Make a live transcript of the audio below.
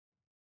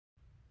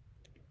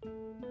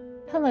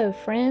Hello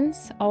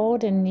friends,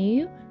 old and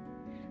new.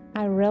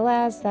 I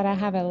realized that I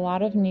have a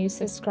lot of new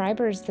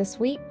subscribers this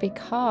week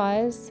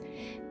because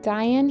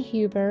Diane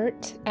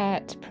Hubert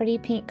at Pretty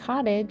Pink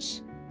Cottage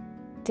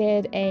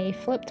did a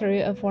flip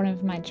through of one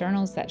of my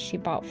journals that she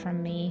bought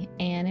from me,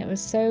 and it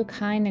was so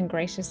kind and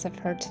gracious of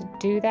her to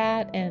do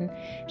that. And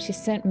she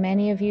sent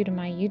many of you to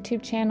my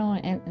YouTube channel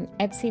and an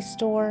Etsy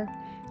store,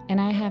 and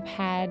I have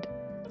had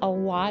a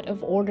lot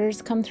of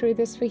orders come through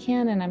this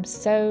weekend, and I'm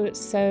so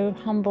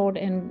humbled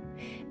and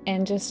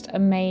just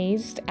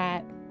amazed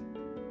at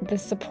the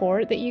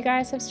support that you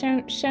guys have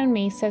shown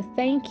me. So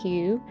thank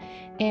you.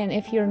 And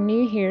if you're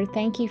new here,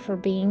 thank you for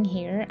being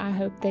here. I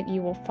hope that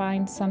you will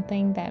find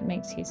something that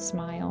makes you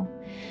smile.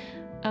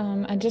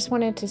 I just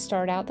wanted to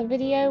start out the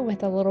video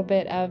with a little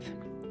bit of,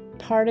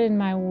 pardon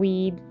my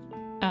weed,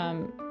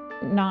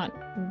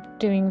 not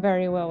doing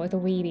very well with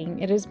weeding.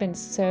 It has been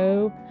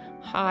so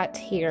hot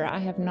here. I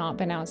have not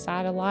been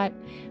outside a lot,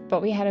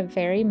 but we had a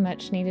very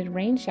much needed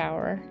rain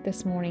shower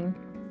this morning.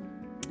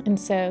 And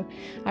so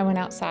I went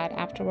outside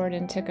afterward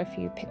and took a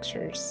few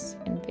pictures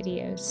and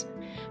videos.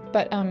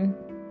 But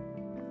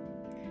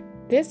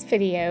this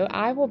video,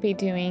 I will be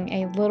doing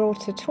a little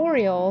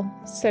tutorial,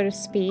 so to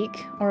speak,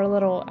 or a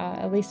little,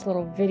 at least a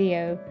little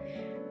video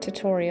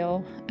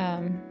tutorial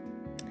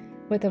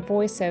with a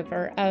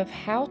voiceover of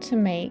how to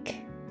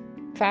make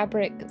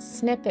fabric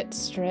snippet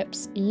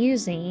strips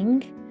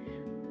using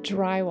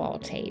drywall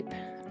tape.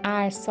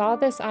 I saw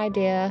this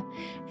idea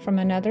from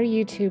another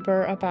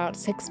YouTuber about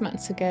 6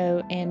 months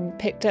ago and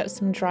picked up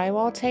some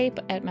drywall tape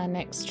at my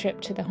next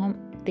trip to the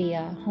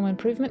home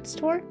improvement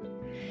store,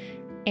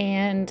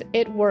 and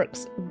it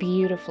works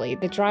beautifully.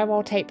 The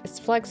drywall tape is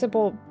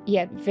flexible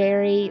yet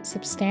very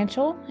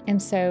substantial,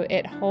 and so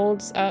it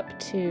holds up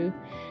to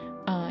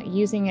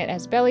using it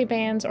as belly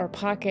bands or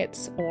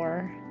pockets,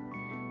 or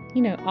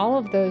all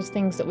of those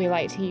things that we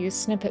like to use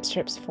snippet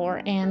strips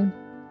for. And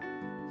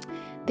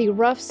the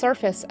rough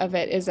surface of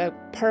it is a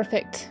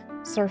perfect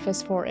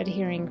surface for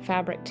adhering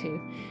fabric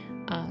to.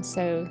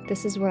 So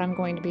this is what I'm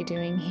going to be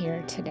doing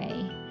here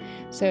today.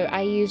 So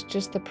I used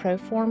just the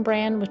ProForm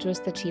brand, which was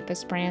the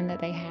cheapest brand that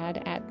they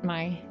had at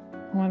my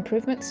home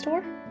improvement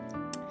store.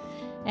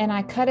 And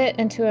I cut it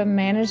into a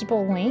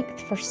manageable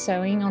length for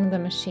sewing on the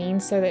machine,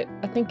 so that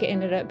I think it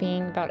ended up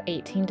being about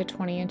 18 to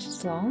 20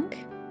 inches long.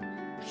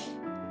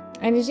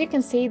 And as you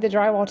can see, the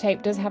drywall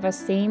tape does have a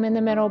seam in the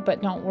middle,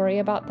 but don't worry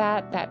about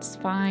that. That's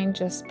fine.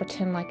 Just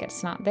pretend like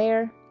it's not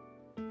there.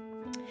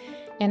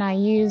 And I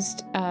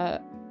used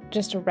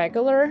just a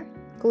regular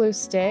glue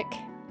stick,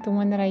 the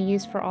one that I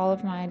use for all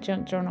of my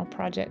junk journal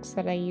projects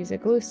that I use a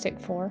glue stick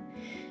for.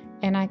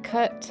 And I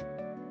cut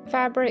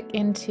fabric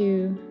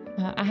into,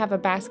 I have a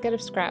basket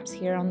of scraps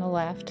here on the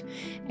left,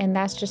 and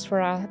that's just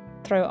where I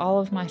throw all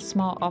of my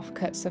small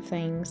offcuts of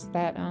things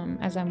that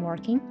as I'm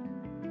working.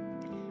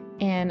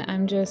 And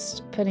I'm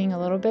just putting a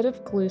little bit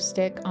of glue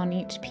stick on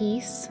each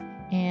piece,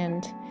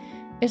 and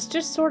it's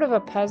just sort of a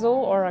puzzle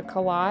or a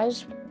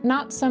collage,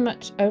 not so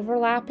much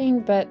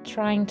overlapping, but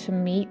trying to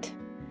meet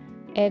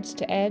edge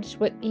to edge.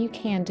 What you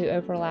can do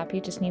overlap,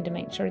 you just need to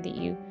make sure that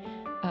you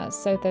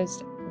sew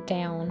those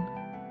down,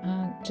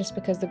 just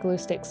because the glue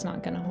stick's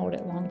not going to hold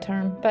it long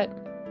term. But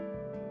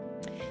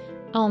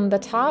on the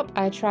top,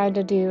 I tried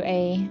to do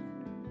a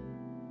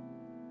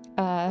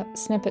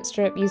snippet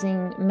strip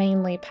using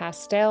mainly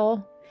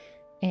pastel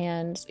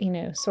and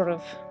sort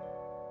of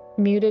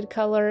muted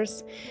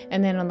colors,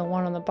 and then on the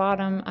one on the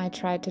bottom I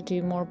tried to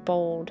do more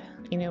bold,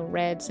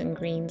 reds and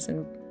greens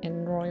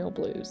and royal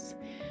blues.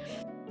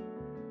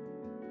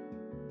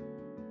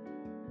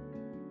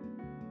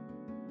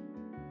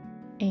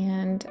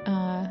 And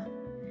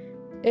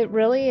it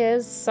really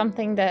is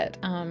something that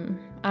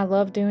I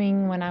love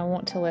doing when I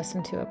want to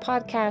listen to a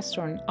podcast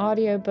or an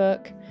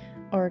audiobook.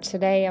 Or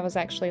today I was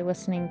actually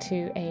listening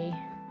to a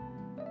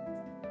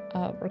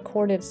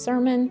recorded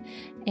sermon,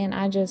 and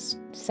I just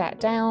sat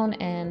down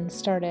and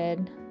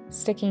started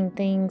sticking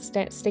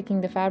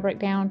the fabric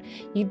down.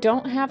 You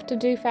don't have to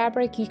do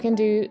fabric. You can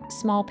do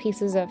small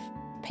pieces of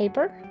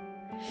paper.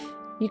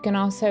 You can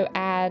also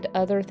add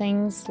other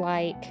things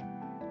like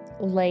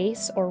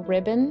lace or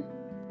ribbon.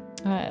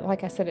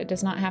 Like I said, it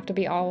does not have to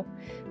be all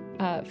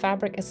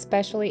fabric,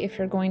 especially if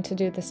you're going to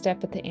do the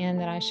step at the end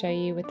that I show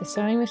you with the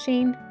sewing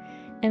machine.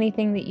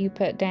 Anything that you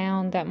put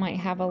down that might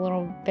have a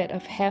little bit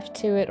of heft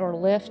to it or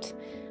lift,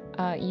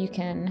 you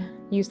can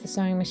use the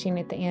sewing machine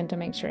at the end to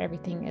make sure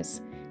everything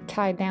is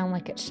tied down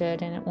like it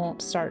should, and it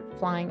won't start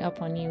flying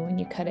up on you when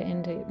you cut it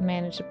into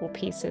manageable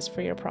pieces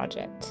for your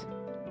project.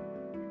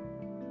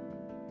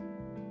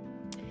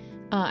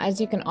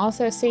 As you can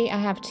also see, I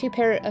have two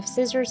pair of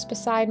scissors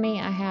beside me.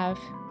 I have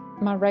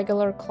my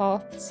regular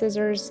cloth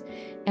scissors,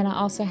 and I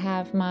also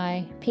have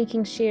my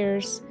pinking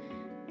shears.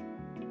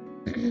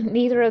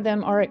 Neither of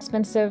them are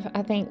expensive.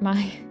 I think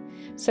my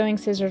sewing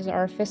scissors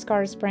are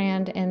Fiskars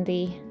brand, and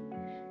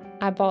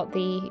I bought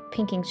the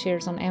pinking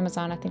shears on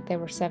Amazon. I think they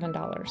were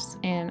 $7,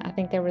 and I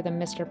think they were the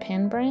Mr.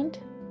 Penn brand.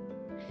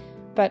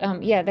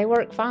 But yeah, they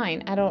work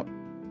fine.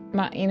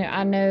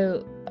 I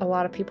know a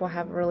lot of people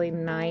have really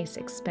nice,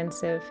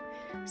 expensive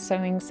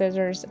sewing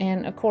scissors.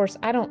 And of course,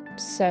 I don't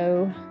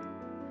sew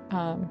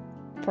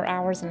for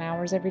hours and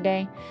hours every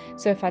day.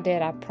 So if I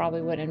did, I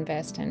probably would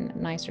invest in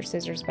nicer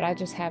scissors. But I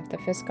just have the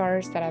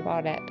Fiskars that I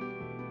bought at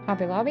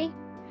Hobby Lobby,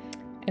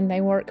 and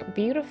they work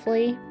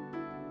beautifully.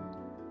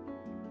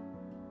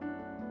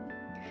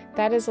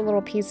 That is a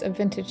little piece of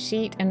vintage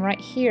sheet, and right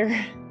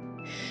here,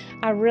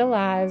 I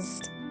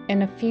realized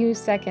in a few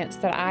seconds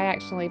that I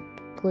actually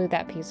glued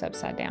that piece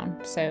upside down.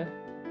 So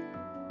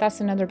that's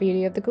another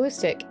beauty of the glue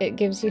stick. It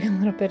gives you a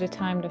little bit of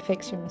time to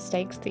fix your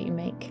mistakes that you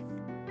make.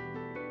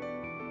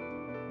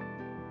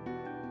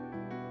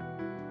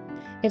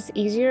 It's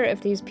easier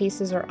if these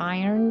pieces are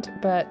ironed,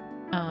 but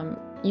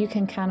you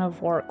can kind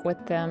of work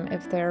with them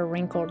if they're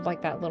wrinkled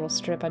like that little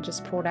strip I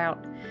just pulled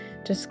out.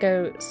 Just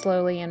go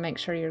slowly and make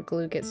sure your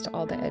glue gets to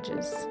all the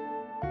edges.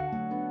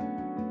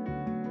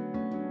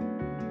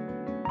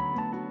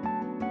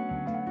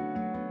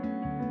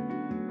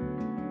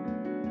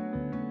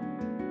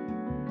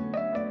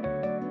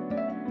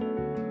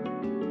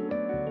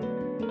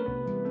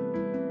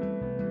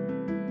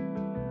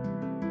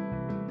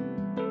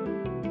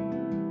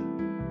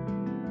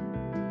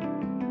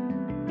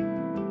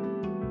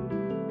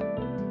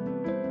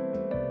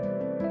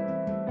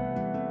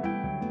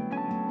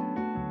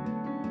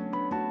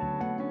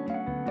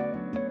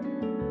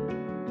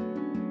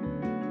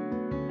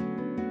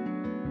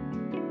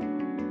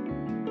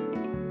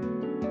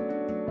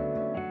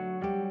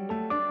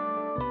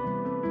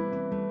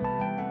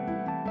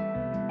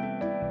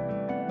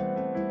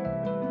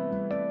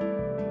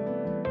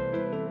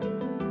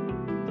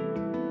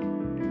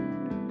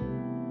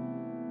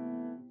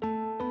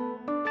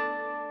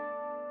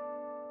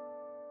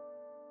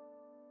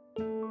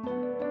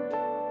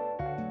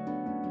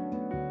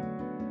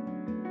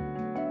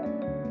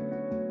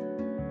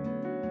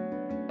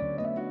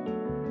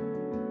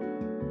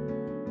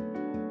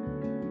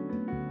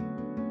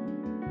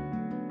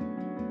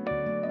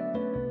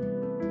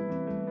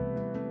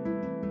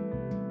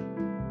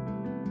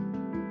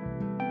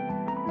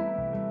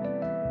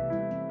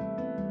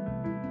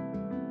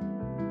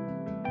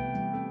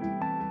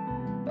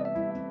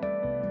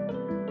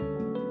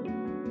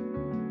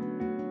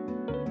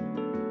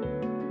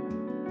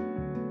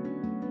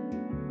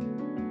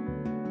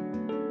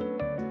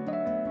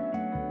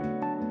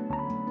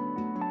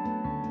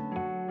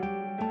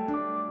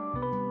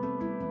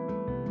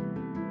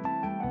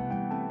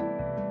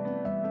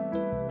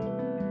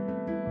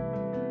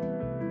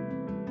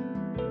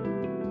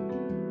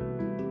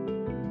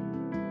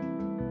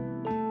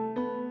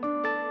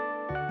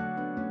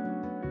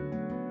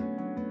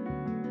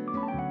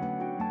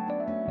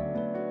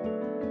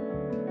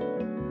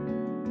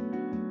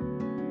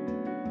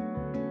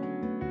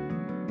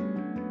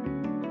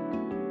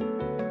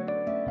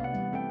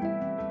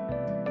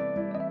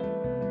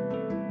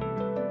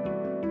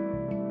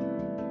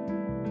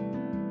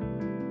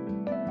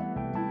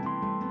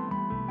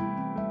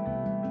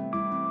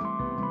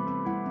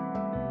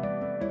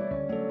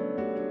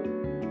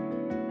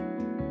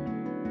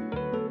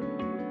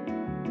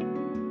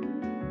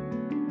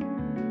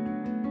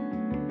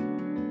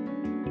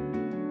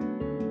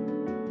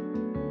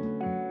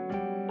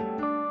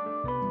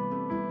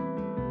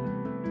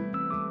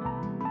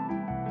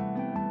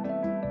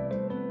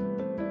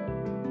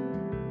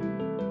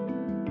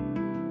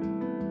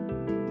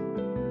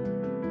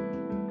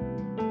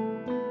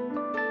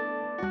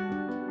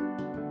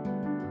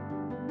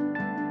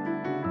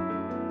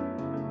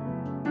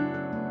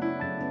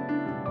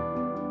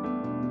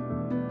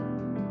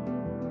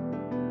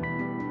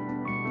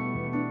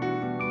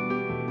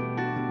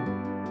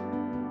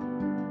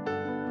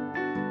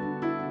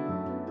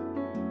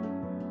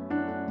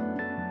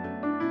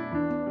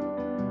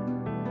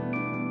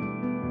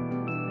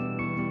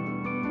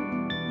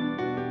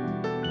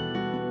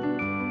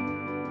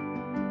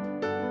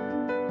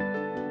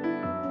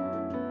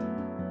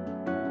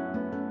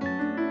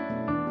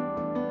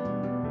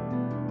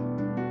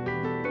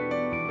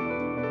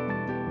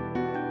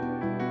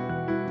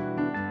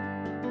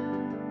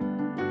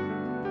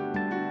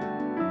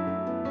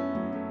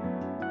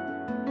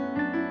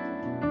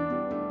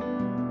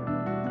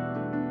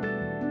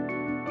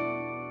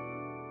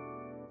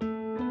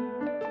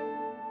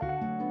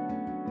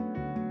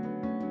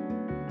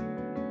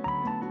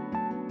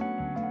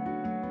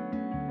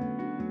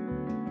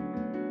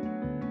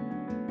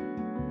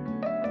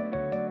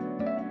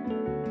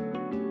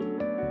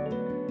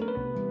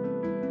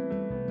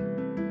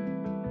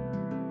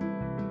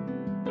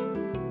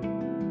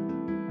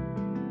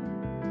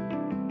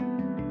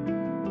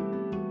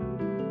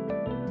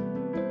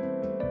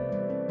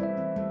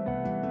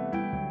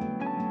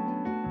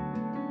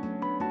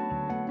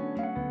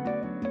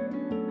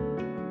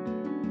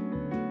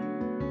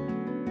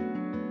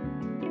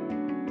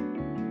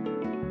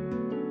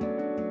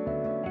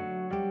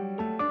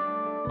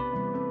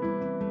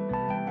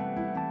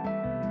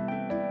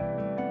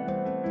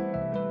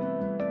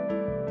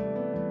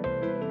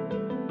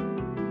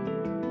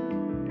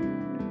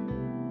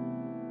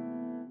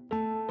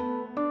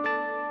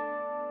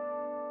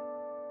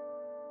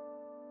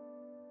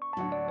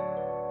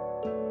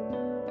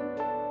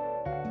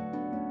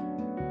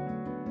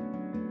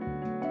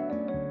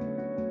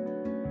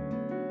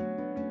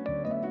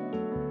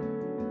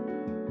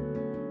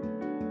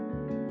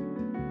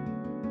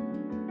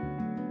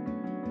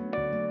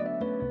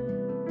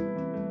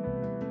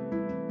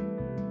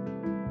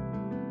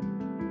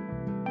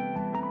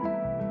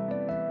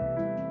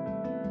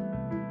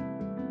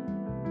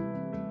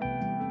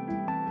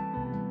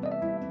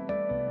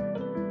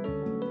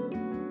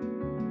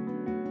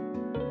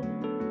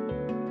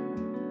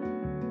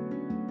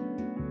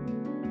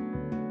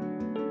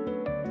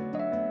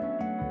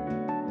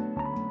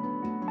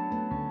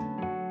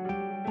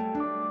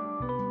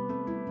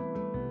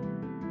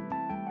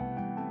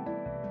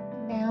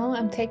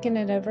 I'm taking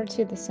it over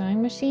to the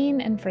sewing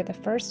machine, and for the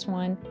first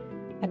one,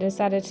 I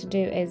decided to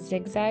do a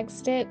zigzag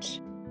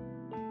stitch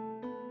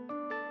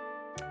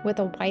with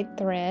a white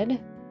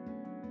thread.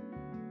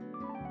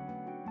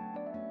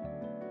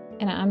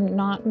 And I'm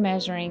not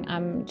measuring,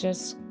 I'm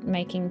just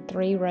making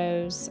 3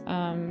 rows.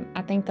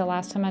 I think the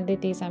last time I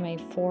did these, I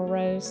made 4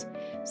 rows.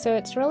 So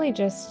it's really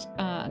just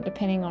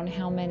depending on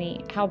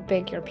how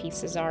big your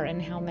pieces are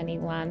and how many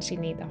lines you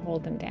need to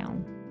hold them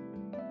down.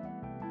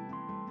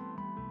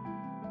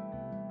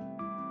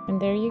 And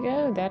there you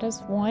go, that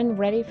is one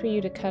ready for you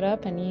to cut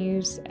up and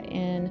use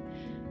in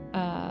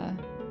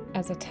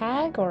as a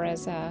tag or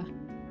as a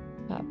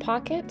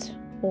pocket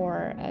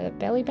or a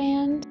belly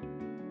band,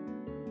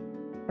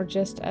 or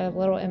just a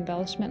little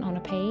embellishment on a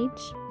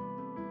page.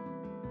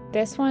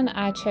 This one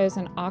I chose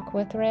an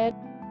aqua thread,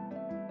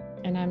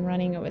 and I'm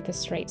running it with a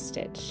straight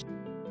stitch.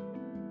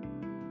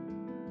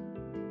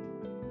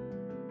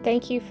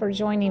 Thank you for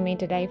joining me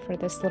today for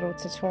this little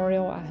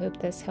tutorial. I hope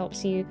this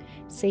helps you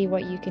see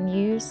what you can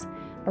use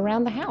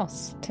around the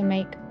house to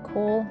make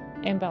cool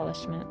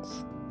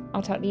embellishments.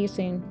 I'll talk to you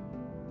soon.